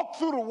room, walked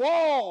through the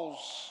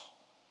walls.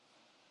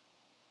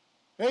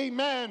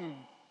 Amen.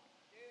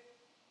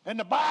 And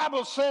the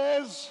Bible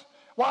says,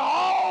 while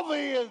all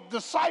the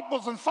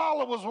disciples and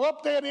followers were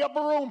up there in the upper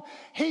room,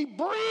 he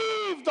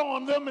breathed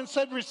on them and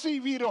said,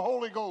 receive ye the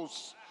Holy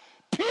Ghost.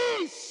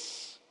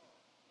 Peace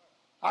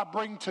I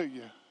bring to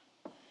you.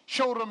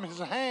 Showed him his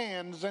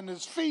hands and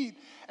his feet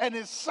and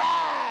his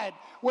side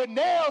where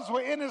nails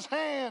were in his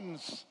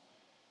hands.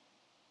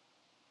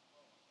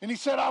 And he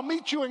said, I'll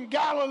meet you in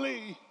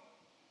Galilee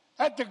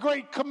at the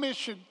Great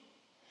Commission,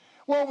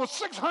 where over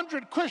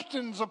 600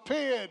 Christians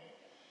appeared.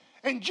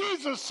 And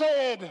Jesus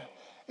said,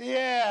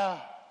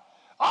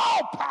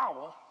 all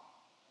power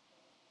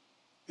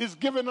is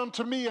given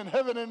unto me in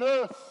heaven and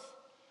earth.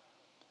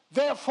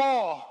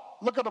 Therefore,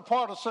 look at the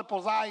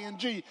participles,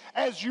 ing,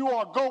 as you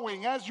are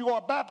going, as you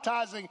are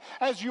baptizing,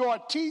 as you are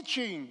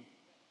teaching,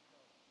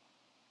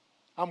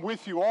 I'm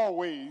with you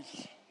always,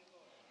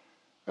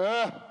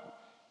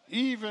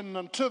 even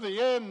until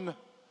the end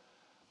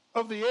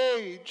of the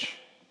age.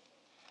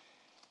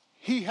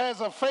 He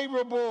has a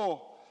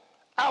favorable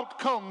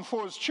outcome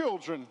for his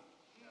children.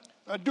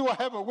 Do I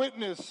have a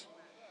witness?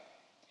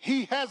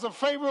 He has a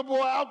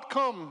favorable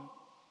outcome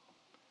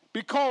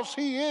because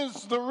he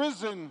is the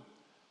risen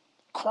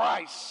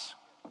Christ.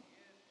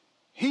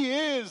 He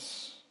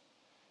is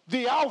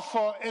the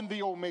Alpha and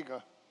the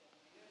Omega.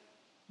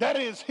 That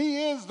is,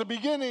 he is the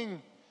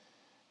beginning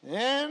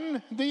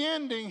and the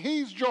ending.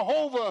 He's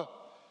Jehovah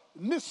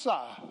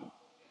Nissi.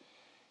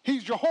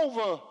 He's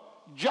Jehovah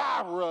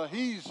Jireh.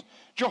 He's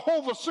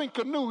Jehovah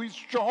Sinkanu. He's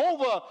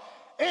Jehovah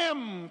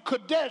M.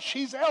 Kadesh.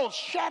 He's El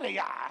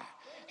Shaddai.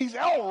 He's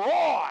El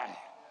Roy.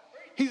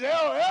 He's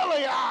El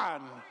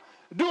Elyon.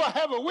 Do I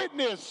have a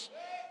witness?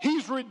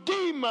 He's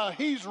Redeemer.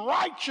 He's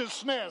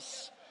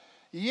righteousness.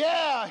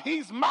 Yeah,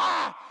 he's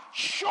my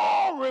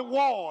sure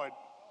reward.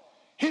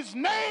 His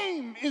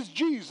name is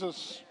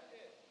Jesus.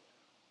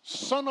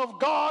 Son of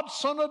God,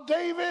 son of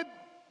David,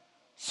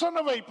 son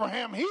of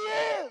Abraham. He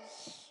is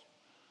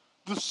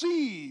the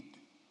seed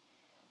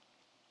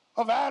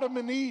of Adam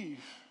and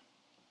Eve.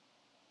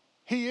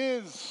 He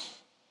is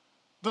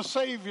the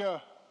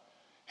Savior.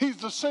 He's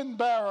the sin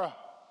bearer.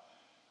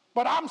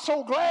 But I'm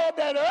so glad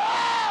that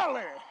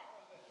early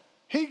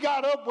he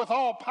got up with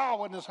all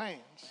power in his hands.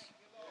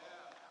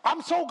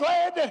 I'm so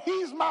glad that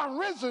he's my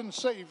risen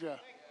Savior.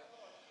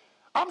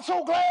 I'm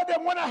so glad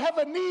that when I have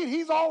a need,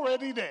 he's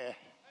already there.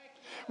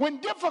 When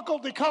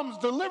difficulty comes,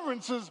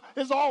 deliverance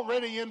is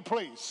already in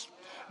place.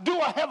 Do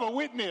I have a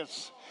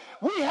witness?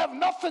 We have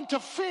nothing to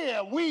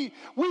fear. We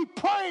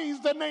praise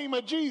the name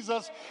of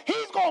Jesus.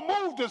 He's going to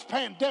move this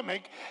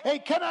pandemic. Hey,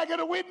 can I get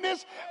a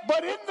witness?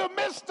 But in the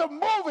midst of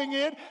moving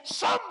it,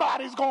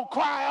 somebody's going to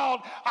cry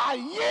out, I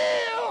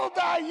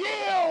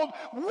yield.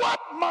 What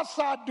must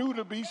I do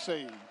to be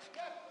saved?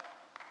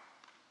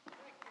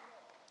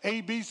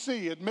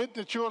 ABC, admit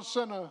that you're a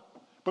sinner.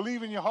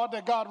 Believe in your heart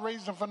that God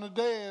raised him from the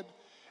dead,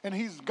 and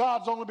he's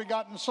God's only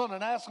begotten Son,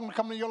 and ask him to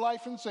come into your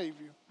life and save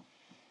you.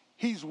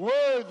 He's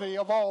worthy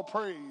of all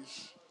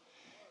praise.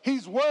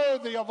 He's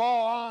worthy of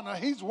all honor.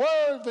 He's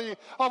worthy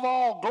of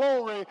all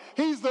glory.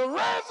 He's the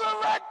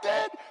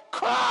resurrected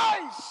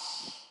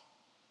Christ.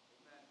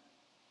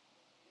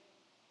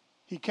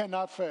 He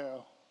cannot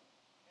fail.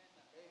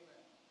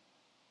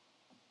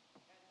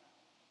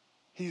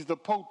 He's the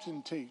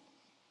potentate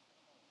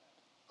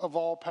of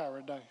all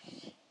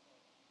paradise.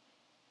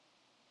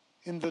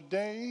 In the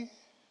day,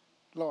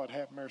 Lord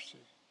have mercy,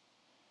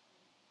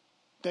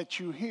 that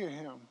you hear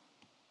him,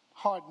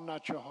 harden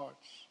not your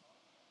hearts.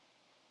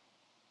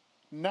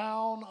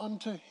 Now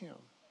unto him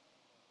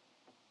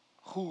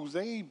who's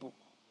able.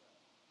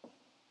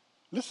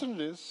 Listen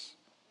to this.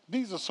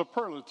 These are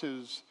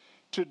superlatives.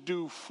 To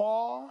do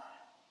far,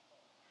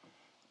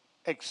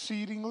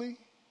 exceedingly,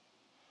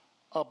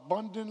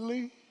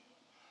 abundantly,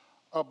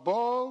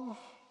 above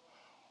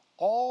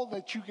all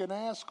that you can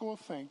ask or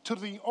think, to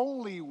the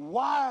only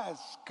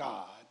wise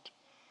God,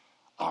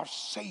 our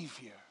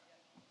Savior.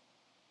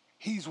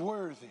 He's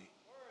worthy.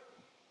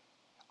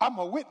 I'm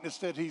a witness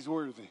that he's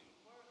worthy.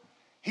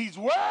 He's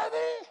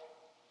worthy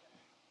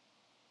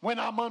when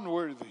I'm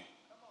unworthy.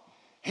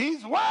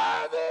 He's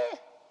worthy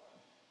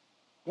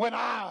when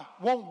I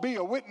won't be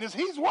a witness.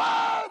 He's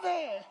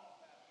worthy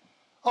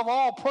of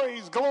all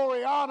praise,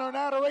 glory, honor, and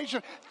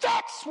adoration.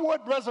 That's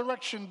what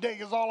Resurrection Day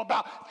is all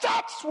about.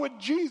 That's what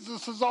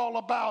Jesus is all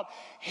about.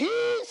 He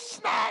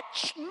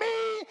snatched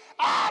me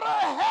out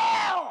of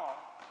hell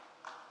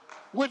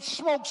with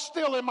smoke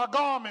still in my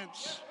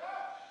garments.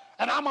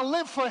 And I'm going to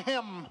live for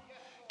him.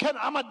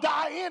 I'm going to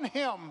die in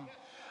him.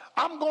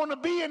 I'm going to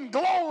be in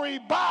glory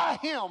by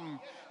him.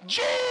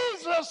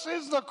 Jesus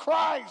is the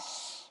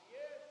Christ,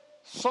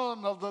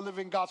 Son of the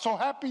living God. So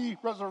happy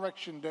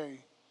Resurrection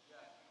Day.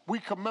 We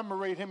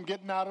commemorate him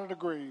getting out of the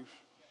grave.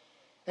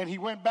 And he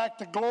went back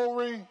to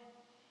glory.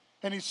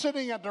 And he's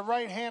sitting at the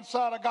right-hand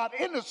side of God,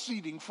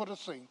 interceding for the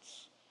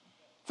saints.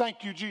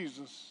 Thank you,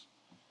 Jesus.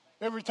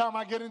 Every time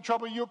I get in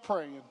trouble, you're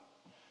praying.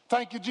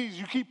 Thank you, Jesus.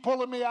 You keep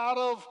pulling me out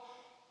of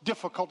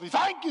difficulty.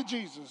 Thank you,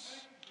 Jesus.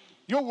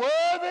 You're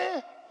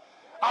worthy.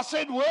 I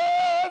said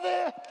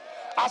worthy.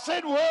 I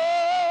said worthy.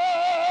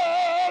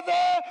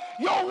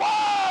 You're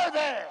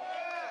worthy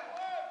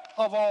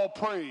of all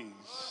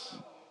praise.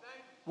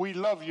 We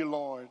love you,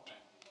 Lord.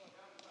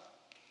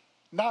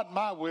 Not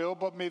my will,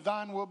 but may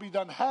thine will be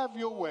done. Have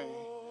your way.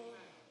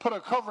 Put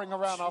a covering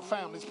around our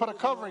families. Put a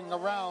covering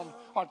around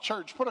our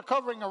church. Put a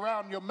covering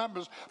around your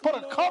members. Put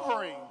a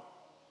covering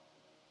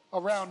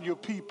around your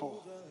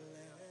people.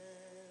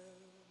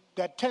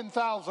 That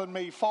 10,000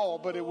 may fall,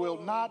 but it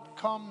will not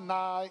come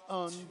nigh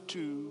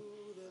unto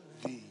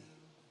thee.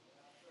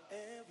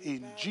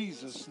 In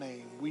Jesus'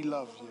 name, we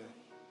love you.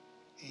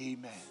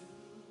 Amen.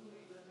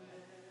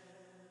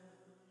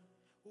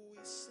 We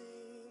sing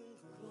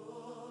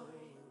glory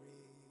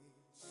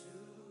to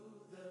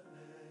the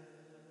Lamb.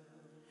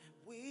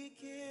 We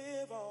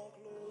give all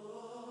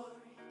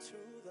glory to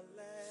the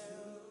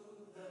Lamb.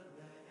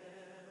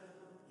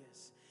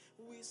 Yes,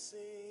 we sing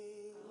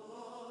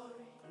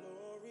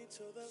glory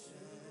to the Lamb.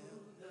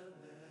 And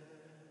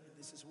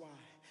this is why.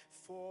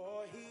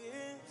 For